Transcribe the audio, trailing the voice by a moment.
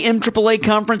MAAA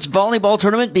Conference Volleyball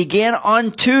Tournament began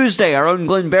on Tuesday. Our own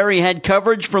Glenn Berry had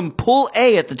coverage from Pool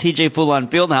A at the TJ Fulon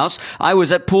Fieldhouse. I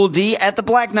was at Pool D at the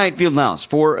Black Knight Fieldhouse.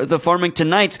 For the Farmington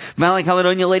Knights, Valley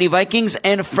Caledonia Lady Vikings,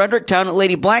 and Fredericktown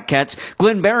Lady Blackcats,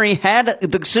 Glenn Berry had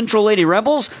the Central Lady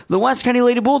Rebels, the West County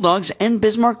Lady Bulldogs, and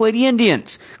Bismarck Lady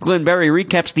Indians. Glenn Berry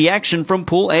recaps the action from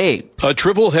Pool A. A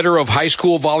triple header of high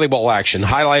school volleyball action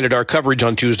highlighted our coverage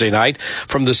on Tuesday night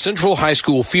from the Central High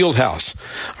School Fieldhouse.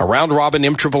 A round-robin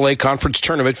MAAA Conference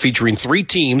tournament featuring 3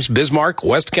 teams, Bismarck,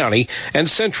 West County, and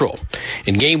Central.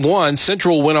 In Game 1,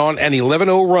 Central went on an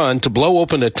 11-0 run to blow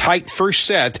open a tight first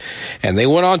set, and they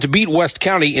went on to beat West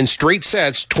County in straight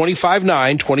sets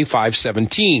 25-9,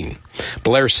 25-17.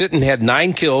 Blair Sitton had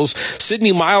 9 kills.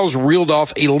 Sydney Miles reeled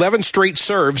off 11 straight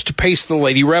serves to pace the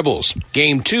Lady Rebels.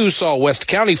 Game 2 saw West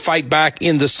County fight back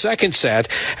in the second set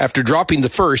after dropping the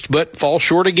first, but fall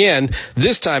short again,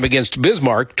 this time against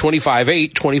Bismarck,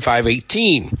 25-8,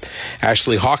 25-18.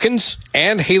 Ashley Hawkins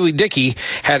and Haley Dickey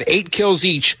had 8 kills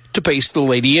each to pace the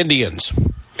Lady Indians.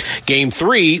 Game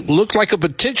 3 looked like a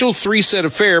potential 3-set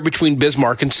affair between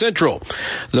Bismarck and Central.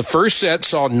 The first set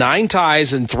saw 9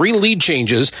 ties and 3 lead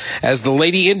changes as the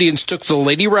Lady Indians took the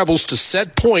Lady Rebels to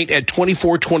set point at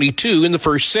 24-22 in the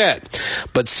first set.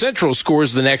 But Central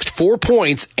scores the next 4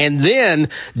 points and then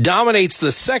dominates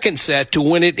the second set to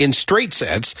win it in straight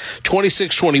sets,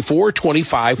 26-24,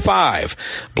 25-5.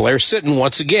 Blair Sitton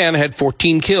once again had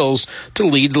 14 kills to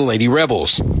lead the Lady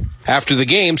Rebels. After the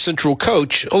game, Central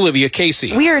coach Olivia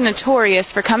Casey. We are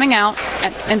notorious for coming out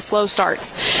in slow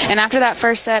starts. And after that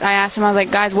first set, I asked them, I was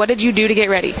like, guys, what did you do to get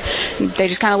ready? They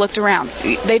just kind of looked around.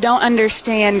 They don't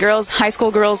understand, girls, high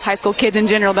school kids in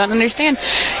general don't understand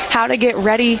how to get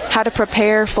ready, how to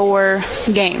prepare for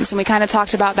games. And we kind of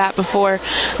talked about that before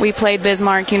we played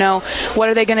Bismarck. You know, what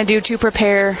are they going to do to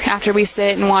prepare after we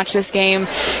sit and watch this game?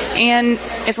 And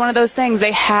it's one of those things,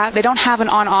 they don't have an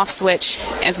on-off switch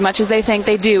as much as they think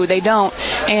they do. They don't,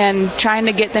 and trying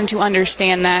to get them to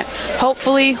understand that.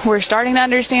 Hopefully, we're starting to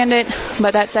understand it,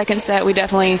 but that second set,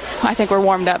 I think we're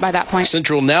warmed up by that point.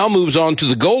 Central now moves on to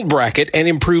the gold bracket and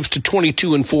improves to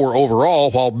 22-4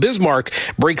 overall, while Bismarck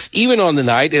breaks even on the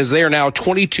night as they are now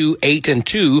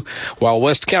 22-8-2, while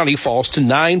West County falls to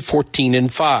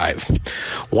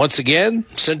 9-14-5. Once again,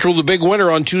 Central the big winner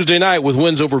on Tuesday night with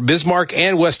wins over Bismarck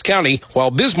and West County,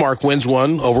 while Bismarck wins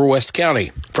one over West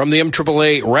County. From the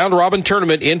MAAA round-robin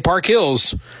tournament in Park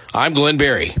Hills, I'm Glenn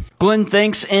Berry. Glenn,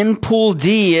 thanks. In Pool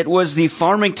D, it was the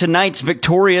Farmington Knights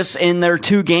victorious in their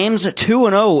 2 games,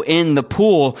 2-0 in the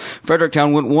pool.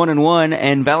 Fredericktown went 1-1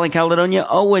 and Valley Caledonia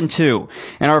 0-2.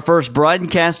 In our first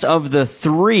broadcast of the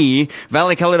 3,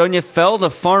 Valley Caledonia fell to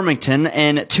Farmington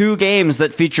in 2 games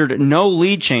that featured no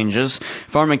lead changes.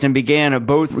 Farmington began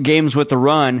both games with the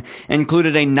run,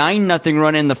 included a 9-0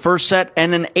 run in the first set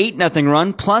and an 8-0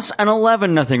 run, plus an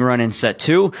 11-0 run in set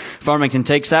 2. Farmington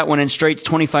takes that one in straights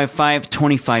 25-5,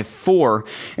 25-4.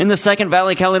 In the second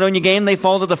Valley Caledonia game, they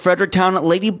fall to the Fredericktown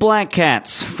Lady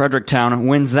Blackcats. Fredericktown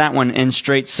wins that one in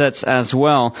straight sets as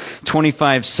well,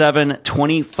 25-7,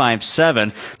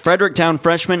 25-7. Fredericktown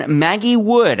freshman Maggie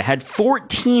Wood had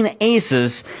 14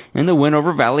 aces in the win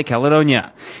over Valley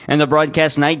Caledonia. And the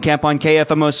broadcast nightcap on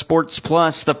KFMO Sports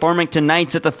Plus, the Farmington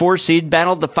Knights at the 4 seed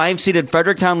battled the 5-seeded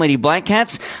Fredericktown Lady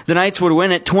Blackcats. The Knights would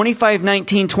win it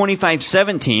 25-19,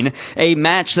 25-17, a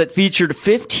match that featured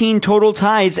 15 total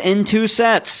ties in 2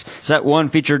 sets. Set 1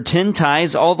 featured 10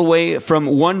 ties all the way from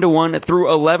 1-1 through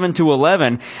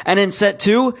 11-11, and in set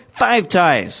 2, 5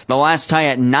 ties. The last tie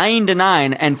at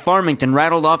 9-9, and Farmington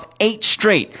rattled off 8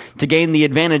 straight to gain the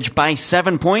advantage by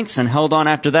 7 points and held on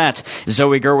after that.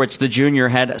 Zoe Gerwitz, the junior,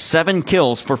 had 7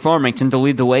 kills for Farmington to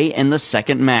lead the way in the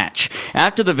second match.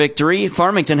 After the victory,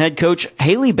 Farmington head coach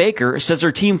Haley Baker says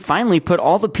her team finally put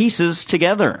all the pieces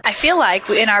together. I feel like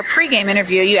in our pregame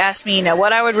interview, you asked me,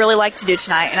 what I would really like to do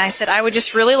tonight, and I said I would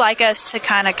just really like us to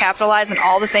kind of capitalize on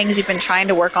all the things we've been trying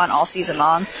to work on all season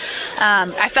long.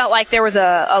 I felt like there was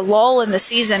a lull in the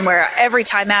season where every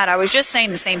time out I was just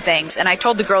saying the same things, and I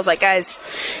told the girls, guys,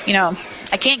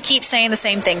 I can't keep saying the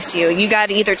same things to you. You got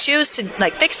to either choose to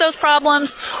fix those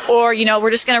problems, or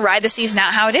we're just going to ride the season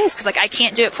out how it is, because I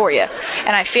can't do it for you.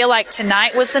 And I feel like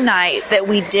tonight was the night that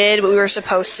we did what we were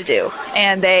supposed to do,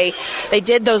 and they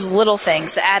did those little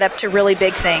things that add up to really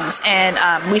big things,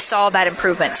 and we saw that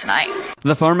improvement tonight.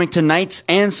 The Farmington Knights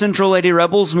and Central Lady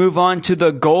Rebels move on to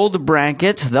the gold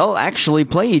bracket. They'll actually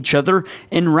play each other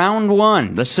in round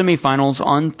 1, the semifinals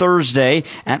on Thursday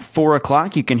at 4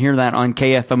 o'clock. You can hear that on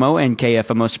KFMO and KFMO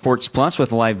KFMO Sports Plus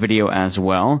with live video as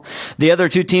well. The other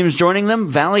two teams joining them,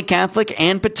 Valley Catholic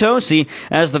and Potosi,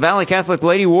 as the Valley Catholic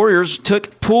Lady Warriors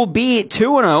took Pool B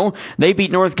 2-0. They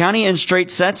beat North County in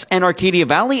straight sets and Arcadia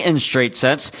Valley in straight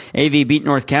sets. AV beat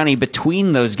North County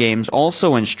between those games,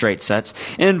 also in straight sets.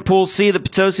 In Pool C, the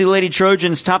Potosi Lady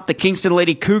Trojans topped the Kingston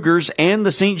Lady Cougars and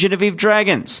the St. Genevieve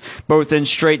Dragons, both in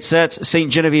straight sets.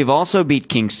 St. Genevieve also beat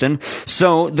Kingston.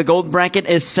 So the gold bracket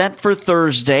is set for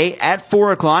Thursday at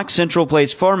 4 o'clock. Central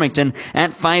plays Farmington.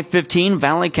 At 5:15,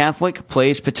 Valley Catholic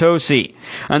plays Potosi.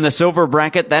 On the silver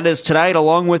bracket, that is tonight,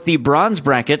 along with the bronze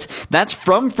bracket. That's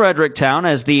from Fredericktown,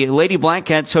 as the Lady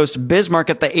Blackcats host Bismarck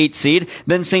at the 8th seed.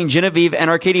 Then St. Genevieve and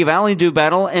Arcadia Valley do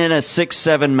battle in a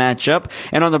 6-7 matchup.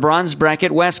 And on the bronze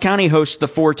bracket, West County hosts the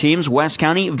four teams: West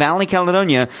County, Valley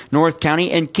Caledonia, North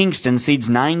County, and Kingston, seeds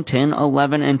 9, 10,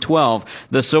 11, and 12.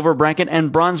 The silver bracket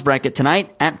and bronze bracket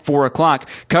tonight at 4 o'clock.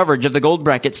 Coverage of the gold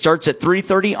bracket starts at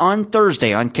 3:30 on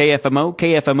Thursday on KFMO,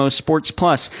 KFMO Sports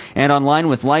Plus, and online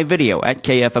with live video at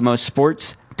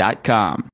KFMOsports.com.